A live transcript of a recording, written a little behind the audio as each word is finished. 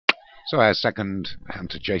So our second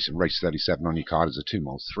Hunter Jason race 37 on your card is a 2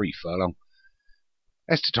 mile 3 furlong.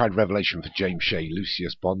 Estetide Revelation for James Shea,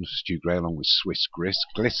 Lucius Bond for Stu Gray along with Swiss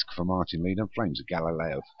Glisk for Martin Leedham, Flames of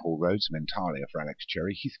Galileo for Paul Rhodes, Mentalia for Alex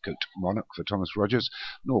Cherry, Heathcote Monarch for Thomas Rogers,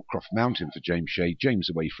 Norcroft Mountain for James Shea, James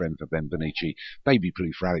Away Friend for Ben Bonici, Baby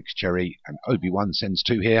Blue for Alex Cherry, and Obi-Wan sends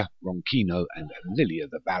 2 here, Ronquino and Lily of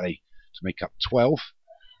the Valley to make up 12, which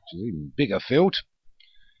is an even bigger field.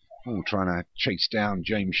 All trying to chase down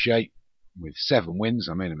James Shea with 7 wins.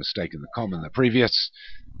 I made a mistake in the comment the previous.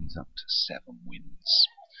 He's up to 7 wins.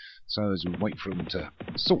 So as we wait for them to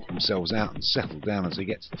sort themselves out and settle down as they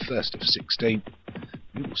get to the first of 16,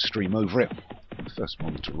 we will stream over it. The first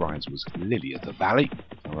one to rise was Lily of the Valley,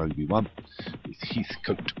 our Obi-Wan, with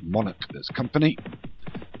Heathcote Monarch as company.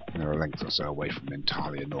 They're a length or so away from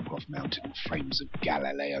Mentalia, Norcroft Mountain, and Flames of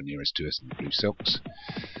Galileo nearest to us in the Blue Silks.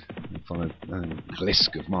 Followed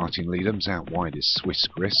Glisk of Martin Leedham's. Out wide is Swiss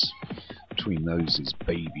Gris. Between those is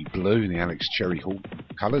Baby Blue in the Alex Cherry Hall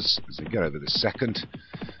colours as they get over the second.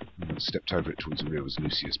 And stepped over it towards the rear was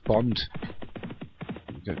Lucius Bond.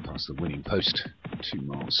 We go past the winning post. 2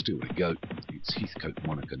 miles still to go. It's Heathcote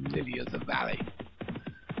Monarch and Lily of the Valley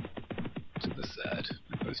to the third.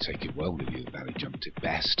 They both take it well. Lily of the Valley jumped it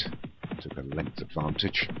best. Took a length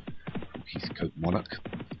advantage from Heathcote Monarch.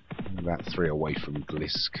 About 3 away from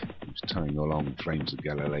Glisk, who's towing along Flames of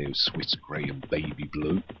Galileo, Swiss Grey and Baby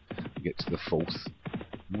Blue. We get to the 4th.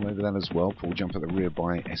 All over that as well. Paul jump at the rear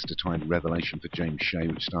by Estetide Revelation for James Shea,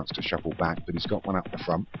 which starts to shuffle back, but he's got one up the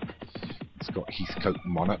front. He's got Heathcote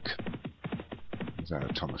Monarch. Is that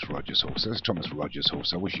a Thomas Rogers horse? That's Thomas Rogers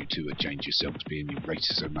horse. I wish you two would change yourselves, being you race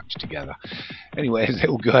so much together. Anyway, as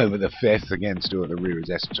they'll go over the 5th, again still at the rear is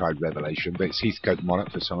Estetide Revelation, but it's Heathcote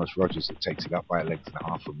Monarch for Thomas Rogers that takes it up by a length and a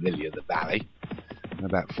half from Lily of the Valley. And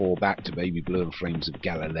about 4 back to Baby Blue and Flames of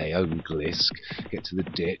Galileo and Glisk. Get to the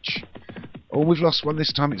ditch. Oh, we've lost one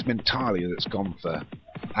this time. It's Mentalia that's gone for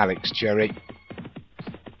Alex Cherry.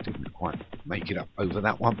 Didn't quite make it up over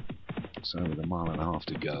that one. So with a mile and a half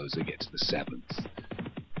to go as they get to the 7th.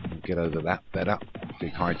 We'll get over that better.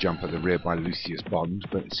 Big high jump at the rear by Lucius Bond,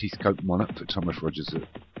 but it's Heathcote Monarch for Thomas Rogers that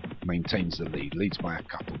maintains the lead. Leads by a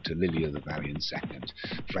couple to Lily of the Valley in second.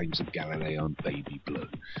 Flames of Galileo and Baby Blue.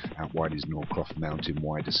 Out wide is Norcroft Mountain.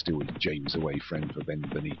 Wider still is James Away Friend for Ben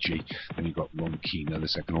Bonici. Then you've got Ronquino, the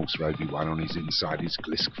second horse for Obi-Wan. On his inside is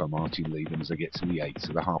Glisk for Martin Leedham as they get to the 8th.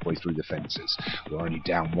 So they're halfway through the fences. We're only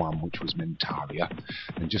down 1, which was Mentalia.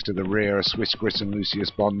 And just to the rear are Swiss Gris and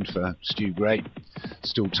Lucius Bond for Stu Gray.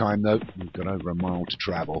 Still time though. We've got over a mile to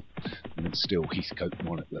travel. And it's still Heathcote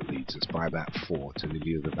Monarch that leads us by about 4 to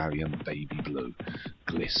Lily of the Valley and Baby Blue.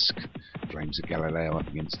 Glisk. Flames of Galileo up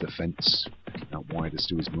against the fence. Out wider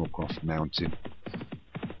still is Norcroft Mountain.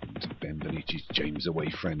 And Ben Bonici's James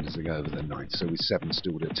Away Friend as they go over the 9th. So with 7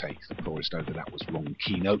 still to take. The poorest over that was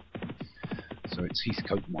Ronquino. So it's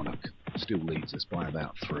Heathcote Monarch. Still leads us by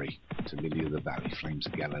about 3 to Lily of the Valley. Flames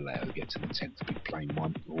of Galileo get to the 10th. Big plain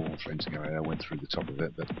one. Oh, Flames of Galileo went through the top of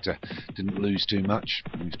it, but didn't lose too much.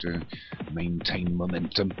 Managed to maintain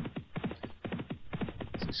momentum.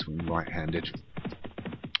 They swing right-handed.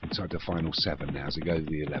 Inside the final 7 now as they go to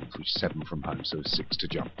the 11th, which is 7 from home, so 6 to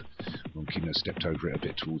jump. Ronquino stepped over it a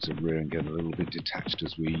bit towards the rear and getting a little bit detached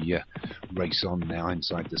as we race on now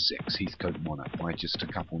inside the 6. Heathcote Monarch by just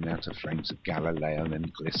a couple now to Flames of Galileo,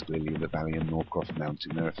 then Glisk, Lily of the Valley and Norcroft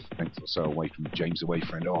Mountain. They're a length or so away from James Away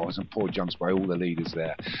Friend. Oh, some poor jumps by all the leaders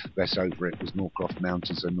there. Best over it was Norcroft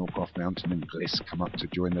Mountain, so Norcroft Mountain and Glisk come up to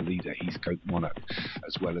join the leader, Heathcote Monarch,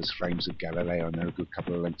 as well as Flames of Galileo, and they're a good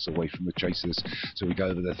couple of lengths away from the chasers. So we go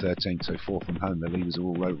over the 13th, so 4 from home. The leaders are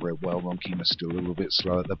all over it well. Ronquino's still a little bit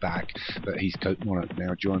slow at the back, but Heathcote Monarch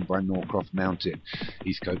now joined by Norcroft Mountain.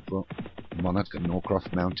 Heathcote Monarch and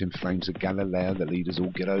Norcroft Mountain, Flames of Galileo. The leaders all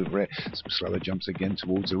get over it. Some slower jumps again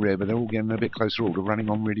towards the rear, but they're all getting a bit closer. All running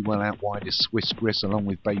on really well. Out wide is Swiss Gris along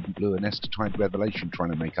with Baby Blue and Estetide Revelation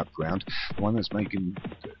trying to make up ground. The one that's making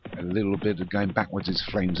a little bit of going backwards is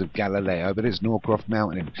Flames of Galileo, but it's Norcroft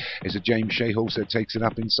Mountain. It's a James Shea horse that takes it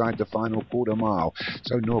up inside the final quarter mile.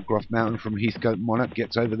 So Norcroft Mountain from Heathcote Monarch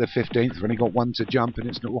gets over the 15th. We've only got 1 to jump, and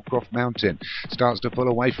it's Norcroft Mountain. Starts to pull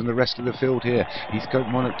away from the rest of the field here. Heathcote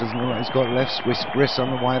Monarch doesn't know what he's got left. Swiss Gris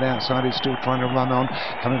on the wide outside is still trying to run on.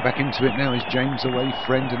 Coming back into it now is James Away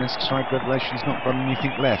Friend, and Estetide Revelation's not got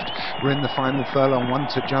anything left. We're in the final furlong, 1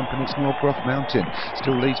 to jump, and it's Norcroft Mountain.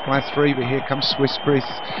 Still leads by 3, but here comes Swiss Gris,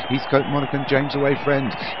 Heathcote Monarch and James Away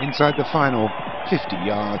Friend inside the final 50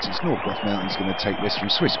 yards. It's Norcroft Mountain's going to take this from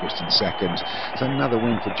Swiss Gris in second. It's another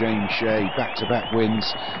win for James Shea. Back-to-back wins.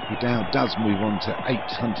 He now does move on to 8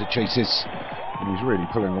 Hunter chases, and he's really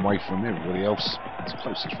pulling away from everybody else. His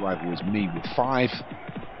closest rival is me with 5.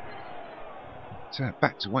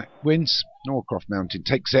 Back-to-back wins. Norcroft Mountain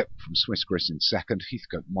takes it from Swiss Gris in second.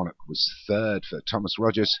 Heathcote Monarch was third for Thomas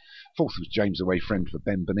Rogers. Fourth was James Away Friend for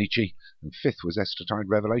Ben Bonici. And fifth was Estertide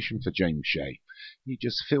Revelation for James Shea. He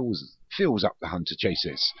just fills up the Hunter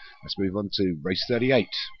Chases. Let's move on to race 38.